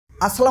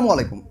আসসালামু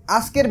আলাইকুম।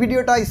 আজকের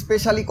ভিডিওটা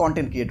স্পেশালি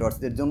কন্টেন্ট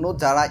ক্রিয়েটরসদের জন্য,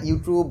 যারা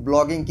ইউটিউব,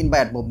 ব্লগিং কিংবা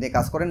অ্যাডমোব নিয়ে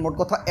কাজ করেন, মোট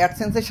কথা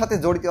অ্যাডসেন্সের সাথে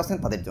জড়িত আছেন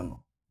তাদের জন্য।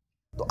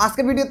 তো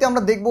আজকের ভিডিওতে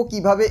আমরা দেখব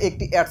কিভাবে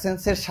একটি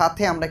অ্যাডসেন্সের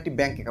সাথে আমরা একটি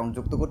ব্যাঙ্ক অ্যাকাউন্ট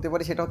যুক্ত করতে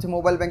পারি। সেটা হচ্ছে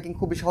মোবাইল ব্যাঙ্কিং,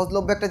 খুবই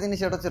সহজলভ্য একটা জিনিস।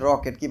 সেটা হচ্ছে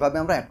রকেট। কিভাবে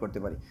আমরা অ্যাড করতে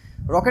পারি।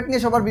 রকেট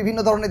নিয়ে সবার বিভিন্ন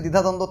ধরনের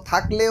দ্বিধাদ্বন্দ্ব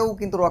থাকলেও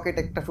কিন্তু রকেট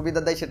একটা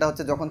সুবিধা দেয়, সেটা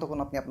হচ্ছে যখন তখন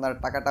আপনি আপনার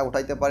টাকাটা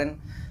উঠাইতে পারেন।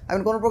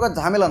 কোনো প্রকার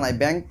ঝামেলা নাই।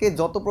 ব্যাংকে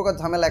যত প্রকার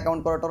ঝামেলা,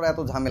 অ্যাকাউন্ট করাটারও এত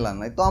ঝামেলা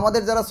নাই। তো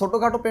আমাদের যারা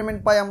ছোটোখাটো পেমেন্ট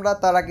পাই আমরা,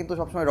 তারা কিন্তু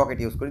সবসময় রকেট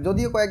ইউজ করি।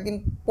 যদিও কয়েকদিন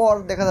পর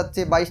দেখা যাচ্ছে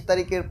 22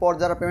 তারিখের পর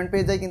যারা পেমেন্ট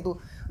পেয়ে যায়, কিন্তু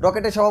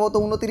রকেটে স্বভাবত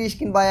 29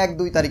 কিংবা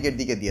 1-2 তারিখের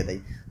দিকে দিয়ে দেয়।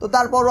 তো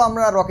তারপরও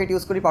আমরা রকেট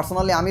ইউজ করি।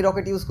 পার্সোনালি আমি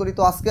রকেট ইউজ করি।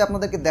 তো আজকে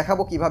আপনাদেরকে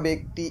দেখাবো কিভাবে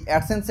একটি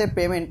অ্যাডসেন্সের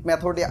পেমেন্ট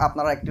মেথডে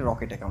আপনারা একটি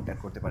রকেট অ্যাকাউন্ট অ্যাড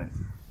করতে পারেন।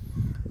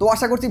 তো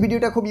আশা করছি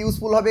ভিডিওটা খুব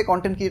ইউজফুল হবে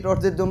কন্টেন্ট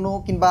ক্রিয়েটরদের জন্য,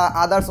 কিংবা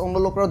আদার্স অন্য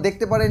লোকরাও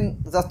দেখতে পারেন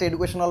জাস্ট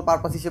এডুকেশনাল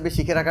পারপাস হিসেবে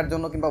শিখে রাখার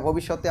জন্য, কিংবা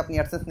ভবিষ্যতে আপনি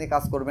অ্যাডসেন্স নিয়ে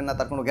কাজ করবেন না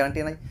তার কোনো গ্যারান্টি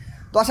নাই।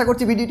 তো আশা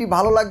করছি ভিডিওটি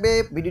ভালো লাগবে।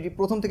 ভিডিওটি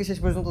প্রথম থেকে শেষ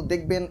পর্যন্ত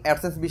দেখবেন।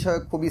 অ্যাডসেন্স বিষয়ে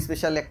খুবই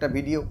স্পেশাল একটা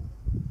ভিডিও।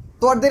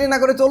 তো আর দেরি না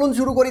করে চলুন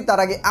শুরু করি। তার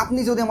আগে আপনি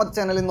যদি আমাদের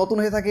চ্যানেলে নতুন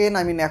হয়ে থাকেন,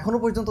 এখনও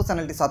পর্যন্ত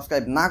চ্যানেলটি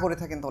সাবস্ক্রাইব না করে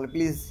থাকেন, তাহলে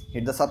please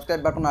hit the subscribe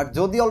button. আর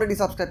যদি অলরেডি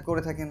সাবস্ক্রাইব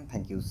করে থাকেন,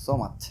 থ্যাংক ইউ সো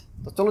মাচ।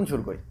 তো চলুন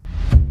শুরু করি।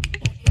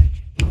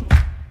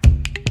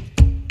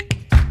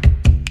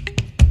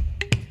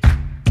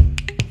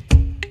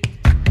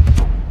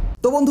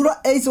 তো বন্ধুরা,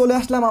 এই চলে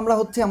আসলাম আমরা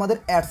হচ্ছে আমাদের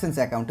অ্যাডসেন্স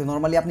অ্যাকাউন্টে।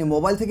 নর্মালি আপনি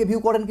মোবাইল থেকে ভিউ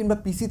করেন কিংবা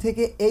পিসি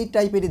থেকে, এই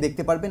টাইপেরই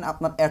দেখতে পারবেন।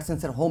 আপনার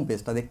অ্যাডসেন্সের হোম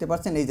পেজটা দেখতে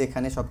পাচ্ছেন, এই যে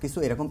এখানে সব কিছু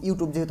এরকম।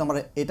 ইউটিউব যেহেতু আমরা,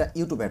 এটা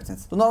ইউটিউব অ্যাডসেন্স।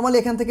 তো নর্মালি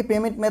এখান থেকে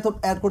পেমেন্ট মেথড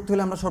অ্যাড করতে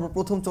হলে আমরা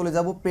সর্বপ্রথম চলে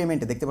যাব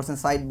পেমেন্টে। দেখতে পাচ্ছেন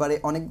সাইড বারে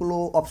অনেকগুলো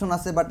অপশন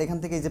আছে, বাট এখান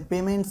থেকে এই যে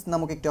পেমেন্টস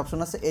নামক একটি অপশন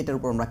আছে, এটার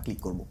উপর আমরা ক্লিক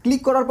করব।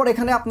 ক্লিক করার পর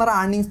এখানে আপনারা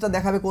আর্নিংসটা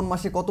দেখাবে, কোন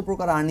মাসে কত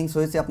প্রকার আর্নিংস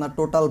হয়েছে, আপনার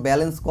টোটাল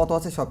ব্যালেন্স কত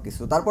আছে, সব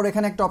কিছু। তারপর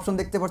এখানে একটা অপশন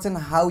দেখতে পাচ্ছেন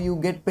হাউ ইউ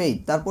গেট পেইড।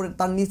 তারপরে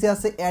তার নিচে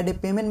আছে add a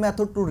payment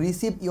method to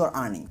receive your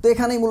earning. তো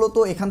এখানেই মূলত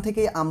এখান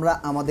থেকে আমরা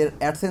আমাদের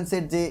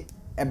অ্যাডসেন্সের যে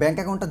ব্যাঙ্ক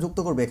অ্যাকাউন্টটা যুক্ত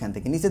করবো। এখান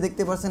থেকে নিচে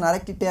দেখতে পাচ্ছেন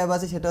আরেকটি ট্যাব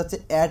আছে, সেটা হচ্ছে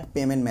অ্যাড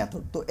পেমেন্ট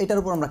মেথড। তো এটার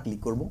উপর আমরা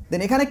ক্লিক করব।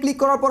 দেন এখানে ক্লিক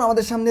করার পর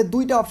আমাদের সামনে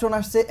দুইটা অপশন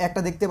আসছে।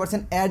 একটা দেখতে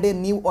পাচ্ছেন add a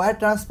new wire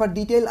transfer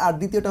detail, আর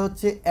দ্বিতীয়টা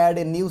হচ্ছে add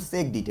a new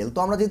check detail. তো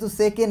আমরা যেহেতু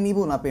চেকে নিব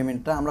না,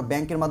 পেমেন্টটা আমরা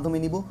ব্যাংকের মাধ্যমে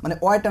নিব, মানে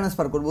ওয়্যার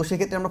ট্রান্সফার করবো,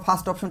 সেক্ষেত্রে আমরা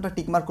ফার্স্ট অপশনটা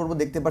টিকমার্ক করবো।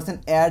 দেখতে পাচ্ছেন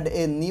add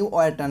a new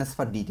wire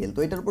transfer detail. তো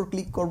এটার উপর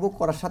ক্লিক করবো,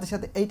 করার সাথে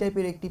সাথে এই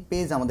টাইপের একটি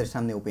পেজ আমাদের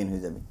সামনে ওপেন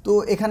হয়ে যাবে। তো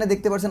এখানে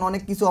দেখতে পাচ্ছেন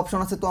অনেক কিছু অপশন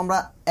আছে। তো আমরা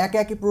একে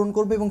একে পূরণ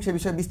করবো এবং সে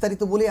বিষয়ে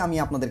বিস্তারিত বলে আমি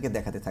আপনাদেরকে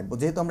দেখাতে থাকবো।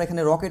 যেহেতু আমরা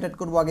এখানে রকেট অ্যাড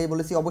করবো, আগেই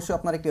বলেছি অবশ্যই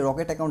আপনার একটি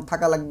রকেট অ্যাকাউন্ট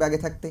থাকা লাগবে আগে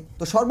থাকতে।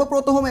 তো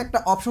সর্বপ্রথম একটা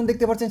অপশন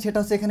দেখতে পাচ্ছেন, সেটা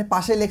হচ্ছে এখানে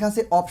পাশে লেখা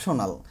আছে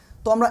অপশনাল।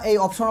 তো আমরা এই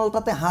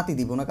অপশনালটাতে হাতই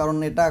দিব না, কারণ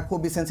এটা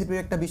খুবই সেন্সিটিভ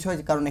একটা বিষয়।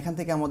 কারণ এখান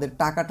থেকে আমাদের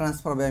টাকা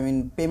ট্রান্সফার হবে,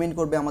 পেমেন্ট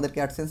করবে আমাদেরকে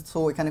অ্যাডসেন্স। সো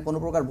এখানে কোনো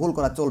প্রকার ভুল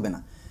করা চলবে না।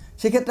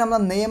 সেক্ষেত্রে আমরা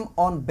নেম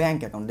অন ব্যাঙ্ক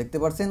অ্যাকাউন্ট দেখতে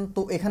পাচ্ছেন।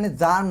 তো এখানে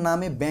যার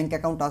নামে ব্যাঙ্ক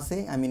অ্যাকাউন্ট আছে,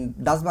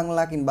 ডাচ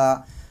বাংলা কিংবা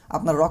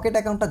আপনার রকেট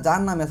অ্যাকাউন্টটা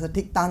যার নামে আছে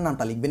ঠিক তার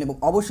নামটা লিখবেন, এবং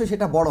অবশ্যই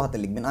সেটা বড় হাতে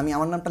লিখবেন। আমি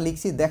আমার নামটা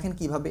লিখছি, দেখেন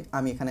কিভাবে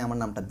আমি এখানে আমার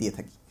নামটা দিয়ে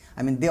থাকি,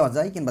 দেওয়া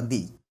যায় কিংবা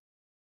দিই।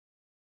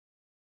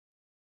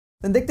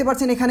 দেখতে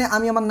পাচ্ছেন এখানে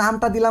আমি আমার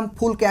নামটা দিলাম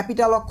ফুল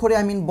ক্যাপিটাল অক্ষরে,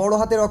 বড়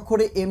হাতের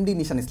অক্ষরে, এমডি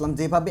নিশান ইসলাম,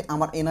 যেভাবে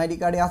আমার এনআইডি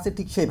কার্ডে আছে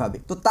ঠিক সেইভাবে।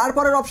 তো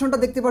তারপরের অপশনটা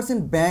দেখতে পাচ্ছেন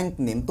ব্যাংক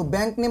নেম। তো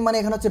ব্যাংক নেম মানে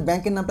এখানে হচ্ছে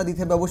ব্যাংকের নামটা দিতে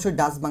হবে, অবশ্যই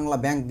ডাচ বাংলা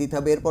ব্যাংক দিতে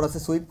হবে। এরপর আছে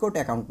সুইফট কোড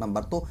অ্যাকাউন্ট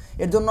নাম্বার। তো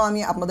এর জন্য আমি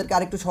আপনাদেরকে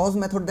আরেকটু সহজ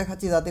মেথড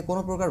দেখাচ্ছি, যাতে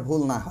কোনো প্রকার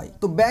ভুল না হয়।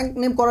 তো ব্যাংক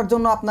নেম করার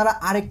জন্য আপনারা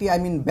আরেকটি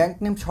ব্যাংক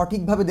নেম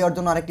সঠিকভাবে দেওয়ার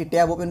জন্য আরেকটি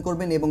ট্যাব ওপেন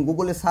করবেন এবং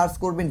গুগলে সার্চ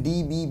করবেন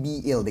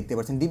ডিবিবিএল। দেখতে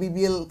পাচ্ছেন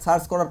ডিবিবিএল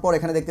সার্চ করার পর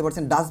এখানে দেখতে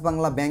পাচ্ছেন ডাচ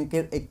বাংলা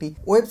ব্যাংকের একটি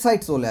ওয়েবসাইট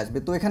চলে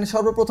আসবে। তো এখানে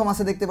সর্বপ্রথম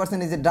আছে দেখতে পাচ্ছেন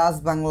এই যে ডাচ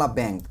বাংলা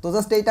ব্যাংক। তো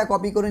জাস্ট এইটা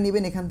কপি করে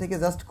নেবেন, এখান থেকে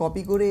জাস্ট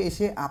কপি করে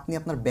এসে আপনি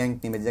আপনার ব্যাংক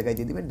নেমের জায়গায়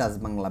দিয়ে দিবেন ডাচ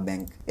বাংলা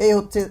ব্যাংক। এই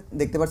হচ্ছে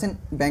দেখতে পাচ্ছেন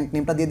ব্যাংক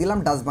নেমটা দিয়ে দিলাম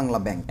ডাচ বাংলা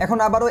ব্যাংক। এখন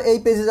আবারও এই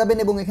পেজে যাবেন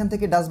এবং এখান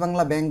থেকে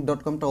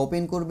dutchbanglabank.com-টা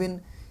ওপেন করবেন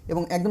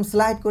এবং একদম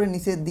স্লাইড করে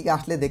নিচের দিকে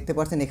আসলে দেখতে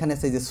পাচ্ছেন এখানে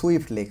আছে যে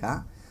সুইফট লেখা।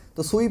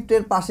 তো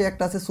সুইফটের পাশে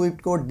একটা আছে সুইফট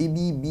কোড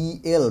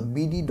ডিবিবিএল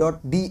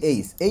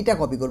bd.dh, এইটা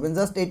কপি করবেন।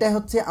 জাস্ট এটাই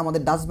হচ্ছে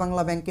আমাদের ডাচ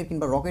বাংলা ব্যাংকের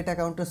কিংবা রকেট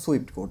অ্যাকাউন্টের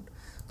সুইফট কোড।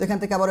 তো এখান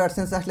থেকে আবার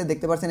অ্যাডসেন্সে আসলে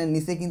দেখতে পাচ্ছেন এর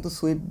নিচে কিন্তু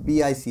সুইফট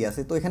বিআইসি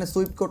আছে। তো এখানে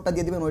সুইফট কোডটা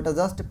দিয়ে দিবেন, ওইটা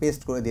জাস্ট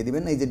পেস্ট করে দিয়ে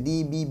দিবেন, এই যে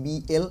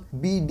ডিবিবিএল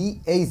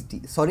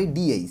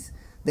ডিএইচ।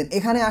 দেন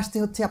এখানে আসতে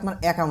হচ্ছে আপনার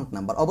অ্যাকাউন্ট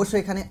নাম্বার। অবশ্যই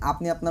এখানে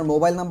আপনি আপনার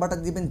মোবাইল নাম্বারটা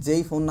দিবেন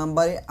যেই ফোন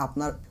নাম্বারে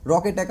আপনার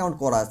রকেট অ্যাকাউন্ট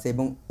করা আছে,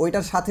 এবং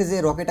ওইটার সাথে যে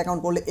রকেট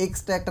অ্যাকাউন্ট করলে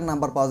এক্সট্রা একটা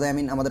নাম্বার পাওয়া যায়।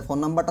 আমাদের ফোন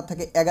নাম্বারটা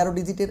থাকে 11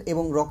 ডিজিটের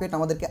এবং রকেট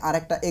আমাদেরকে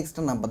আরেকটা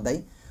এক্সট্রা নাম্বার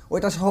দেয়,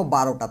 ওইটা সহ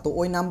 12টা। তো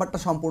ওই নাম্বারটা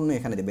সম্পূর্ণ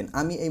এখানে দেবেন।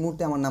 আমি এই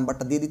মুহূর্তে আমার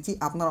নাম্বারটা দিয়ে দিচ্ছি,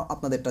 আপনারা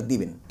আপনাদেরটা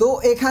দিবেন। তো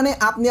এখানে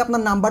আপনি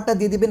আপনার নাম্বারটা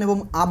দিয়ে দিবেন এবং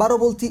আবারও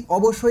বলছি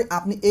অবশ্যই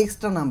আপনি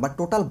এক্সট্রা নাম্বার,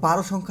 টোটাল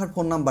 12 সংখ্যার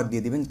ফোন নাম্বার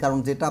দিয়ে দিবেন, কারণ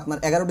যেটা আপনার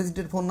 11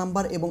 ডিজিটের ফোন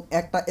নাম্বার এবং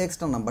একটা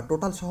এক্সট্রা নাম্বার,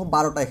 টোটাল সহ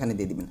 12টা এখানে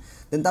দিয়ে দিবেন।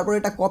 দেন তারপর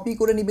এটা কপি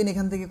করে নেবেন,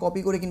 এখান থেকে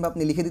কপি করে কিংবা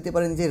আপনি লিখে দিতে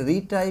পারেন যে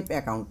রিটাইপ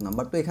অ্যাকাউন্ট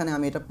নাম্বার। তো এখানে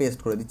আমি এটা পেস্ট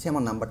করে দিচ্ছি,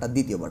 আমার নাম্বারটা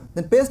দ্বিতীয়বার।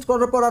 দেন পেস্ট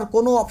করার পর আর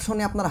কোনো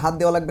অপশনে আপনার হাত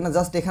দেওয়া লাগবে না।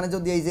 জাস্ট এখানে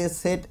যদি এই যে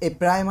set a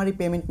primary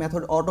payment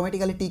method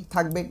automatically tick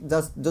থাকবে।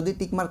 জাস্ট যদি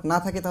টিক মার্ক না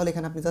থাকে তাহলে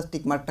এখানে আপনি জাস্ট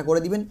টিক মার্কটা করে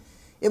দিবেন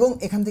এবং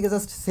এখান থেকে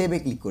জাস্ট সেভে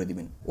ক্লিক করে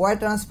দিবেন। War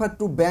transfer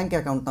to bank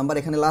account number,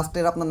 এখানে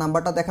লাস্টের আপনার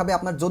নাম্বারটা দেখাবে।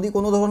 আপনার যদি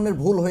কোনো ধরনের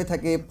ভুল হয়ে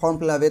থাকে ফর্ম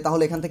ফিল আপে,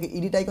 তাহলে এখান থেকে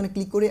এডিট আইকনে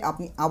ক্লিক করে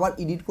আপনি আবার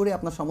এডিট করে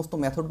আপনার সমস্ত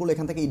মেথডগুলো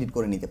এখান থেকে এডিট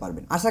করে নিতে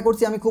পারবেন। আশা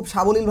করছি আমি খুব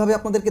সাবলীলভাবে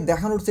আপনাদেরকে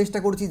দেখানোর চেষ্টা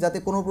করছি, যাতে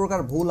কোনো প্রকার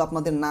ভুল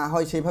আপনাদের না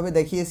হয় সেইভাবে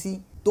দেখিয়েছি।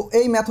 তো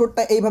এই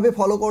মেথডটা এইভাবে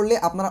ফলো করলে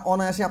আপনারা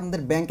অনায়াসে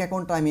আপনাদের ব্যাঙ্ক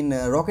অ্যাকাউন্ট,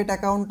 রকেট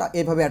অ্যাকাউন্টটা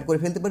এইভাবে অ্যাড করে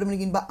ফেলতে পারবেন,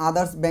 কিংবা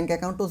আদার্স ব্যাঙ্ক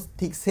অ্যাকাউন্টও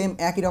ঠিক সেম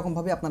একই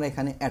রকমভাবে আপনারা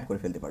এখানে অ্যাড করে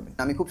ফেলতে পারবেন।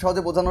 আমি খুব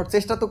সহজে বোঝানোর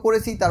চেষ্টা তো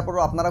করেছি,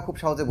 তারপরও আপনারা খুব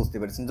সহজে বুঝতে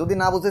পেরেছেন। যদি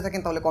না বুঝে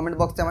থাকেন তাহলে কমেন্ট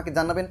বক্সে আমাকে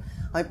জানাবেন,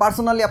 আমি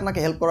পার্সোনালি আপনাকে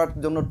হেল্প করার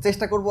জন্য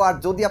চেষ্টা করব। আর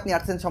যদি আপনি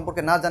অ্যাডসেন্স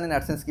সম্পর্কে না জানেন,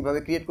 অ্যাডসেন্স কীভাবে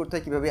ক্রিয়েট করতে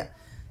হয়, কীভাবে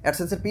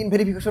অ্যাডসেন্সের পিন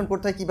ভেরিফিকেশন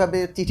করতে হয়, কীভাবে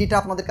চিঠিটা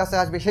আপনাদের কাছে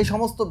আসবে, সেই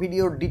সমস্ত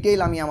ভিডিওর ডিটেইল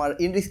আমি আমার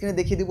এন্ড স্ক্রিনে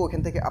দেখিয়ে দেবো।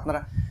 ওখান থেকে আপনারা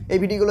এই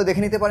ভিডিওগুলো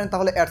দেখে নিতে পারেন।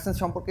 তাহলে অ্যাডসেন্স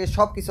সম্পর্কে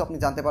সব কিছু আপনি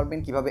জানতে পারবেন,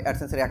 কীভাবে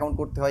অ্যাডসেন্সের অ্যাকাউন্ট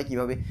করতে হয়,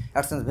 কীভাবে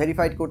অ্যাডসেন্স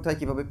ভেরিফাইড করতে হয়,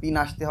 কীভাবে পিন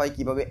আসতে হয়,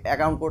 কীভাবে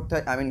অ্যাকাউন্ট করতে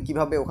হয়,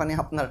 কীভাবে ওখানে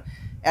আপনার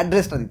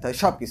অ্যাড্রেসটা দিতে হয়,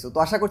 সব কিছু। তো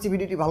আশা করছি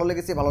ভিডিওটি ভালো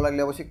লেগেছে। ভালো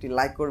লাগলে অবশ্যই একটি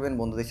লাইক করবেন,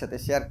 বন্ধুদের সাথে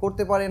শেয়ার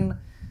করতে পারেন।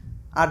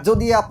 আর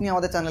যদি আপনি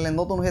আমাদের চ্যানেলে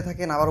নতুন হয়ে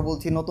থাকেন, আবারও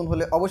বলছি, নতুন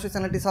হলে অবশ্যই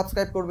চ্যানেলটি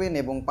সাবস্ক্রাইব করবেন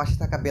এবং পাশে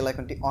থাকা বেল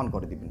আইকনটি অন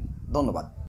করে দিবেন। ধন্যবাদ।